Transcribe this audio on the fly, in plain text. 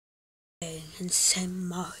inside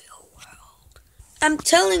Mario World. I'm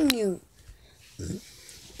telling you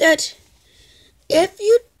that if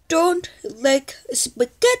you don't like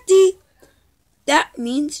spaghetti, that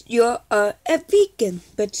means you're a vegan.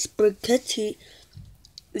 But spaghetti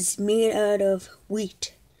is made out of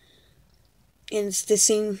wheat. And it's the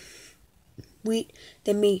same wheat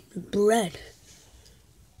that made bread.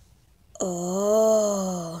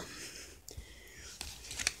 Oh.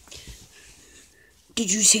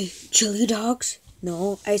 Did you say chili dogs?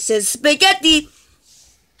 No, I said spaghetti.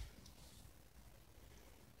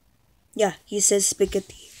 Yeah, he says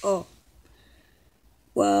spaghetti. Oh.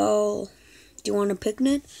 Well, do you want a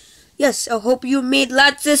picnic? Yes, I hope you made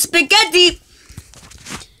lots of spaghetti.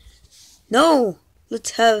 No,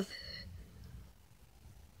 let's have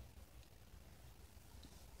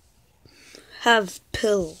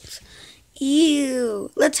pills. Ew.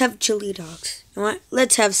 Let's have chili dogs. You know what?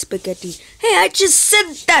 Let's have spaghetti. Hey, I just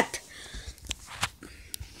said that.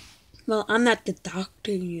 Well, I'm not the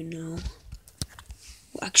doctor, you know.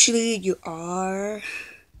 Well, actually, you are.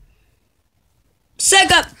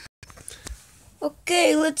 Suck up!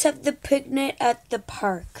 Okay, let's have the picnic at the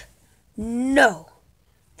park. No.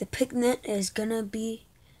 The picnic is gonna be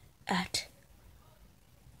at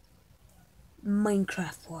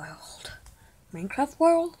Minecraft World. Minecraft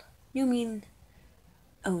World? You mean...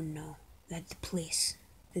 Oh no, that's the place.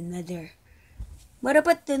 The Nether. What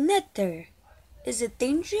about the Nether? Is it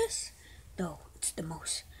dangerous? No, it's the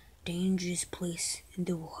most dangerous place in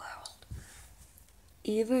the world.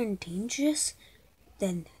 Even dangerous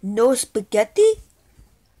than no spaghetti?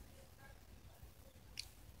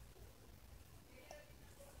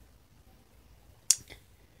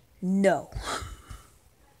 No.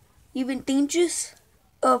 Even dangerous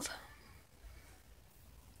of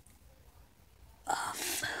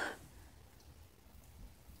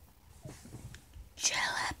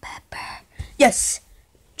chili pepper. Yes,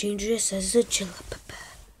 dangerous as a chili pepper.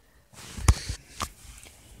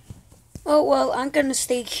 Oh well, I'm gonna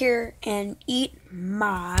stay here and eat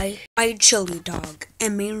my chili dog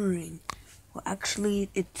and my ring. Well, actually,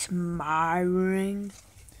 it's my ring.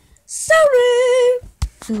 Sorry.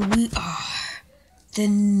 So we are the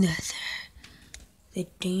Nether, the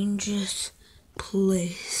dangerous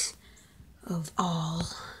place of all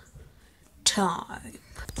time.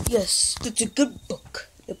 Yes, that's a good book.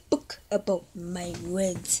 A book about my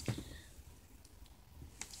rings.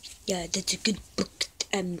 Yeah, that's a good book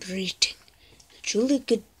I'm reading. It's a really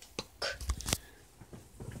good book.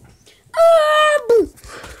 Ah, boo!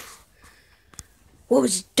 What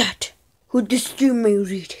was that? Who disturbed my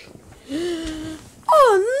reading?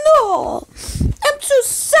 Oh no! I'm so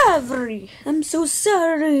sorry. I'm so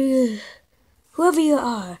sorry. Whoever you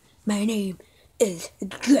are, my name is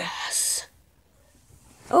Gas.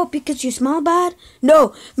 Oh, because you smell bad?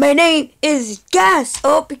 No, my name is Gas.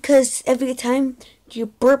 Oh, because every time you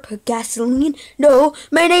burp gasoline? No,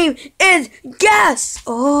 my name is Gas.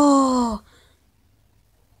 Oh,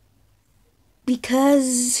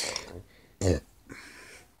 because...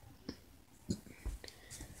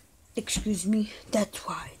 Excuse me, that's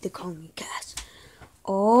why they call me Gas.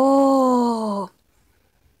 Oh,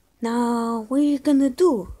 now what are you gonna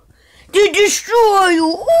do? To destroy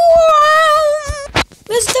you! Oh!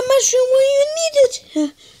 Where's the mushroom where you need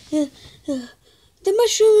it? The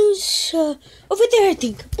mushroom's over there, I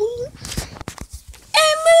think.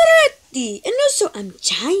 I'm ready, and also I'm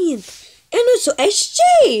giant, and also I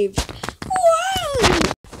shaved. Wow!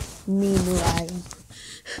 Meanwhile,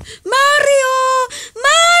 Mario,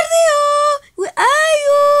 where are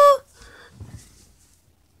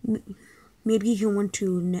you? Maybe you want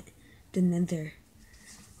to the Nether.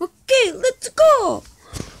 Okay, let's go.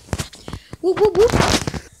 Whoop, whoop, whoop.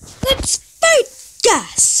 Let's fight,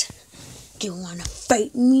 Gas. Do you wanna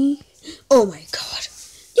fight me? Oh my god.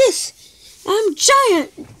 Yes, I'm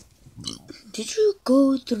giant. Did you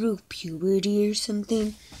go through puberty or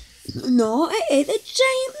something? No, I ate a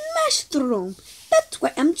giant mushroom. That's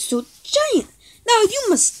why I'm so giant. Now you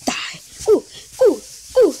must die. Ooh, ooh,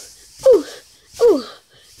 ooh, ooh, ooh,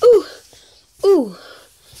 ooh, ooh.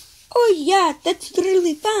 Oh yeah, that's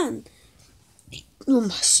really fun. You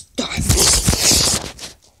must die.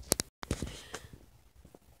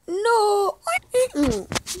 No, no,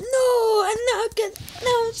 and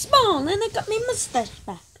now I'm small, and I got my mustache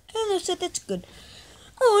back. And I said that's good.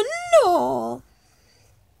 Oh no,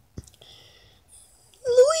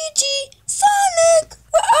 Luigi, Sonic,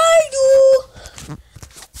 where are you?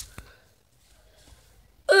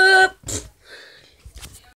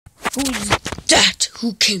 Who's that?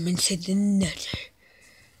 Who came inside the Nether?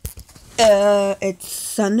 It's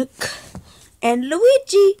Sonic and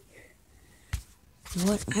Luigi. You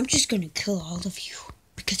know what? I'm just gonna kill all of you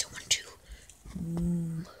because I want to.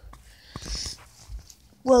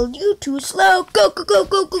 Well, you too slow. Go, go, go,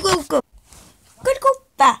 go, go, go, go. Gotta go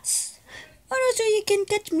fast. Oh no, so you can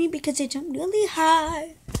catch me because I jump really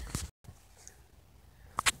high.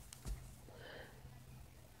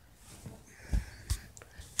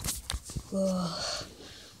 Oh,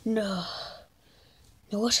 no.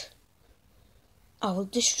 You know what? I will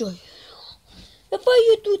destroy you. Before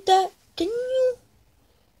you do that, can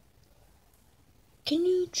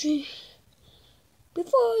you drink?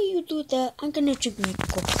 Before you do that, I'm gonna drink my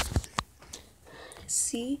Coke.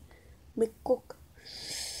 See? My Coke.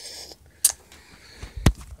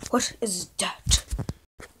 What is that?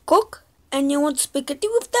 Coke? And you want spaghetti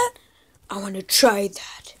with that? I want to try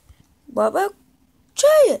that. Baba,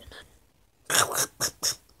 try it.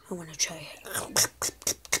 I want to try it.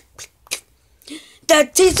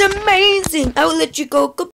 That tastes amazing. I will let you go.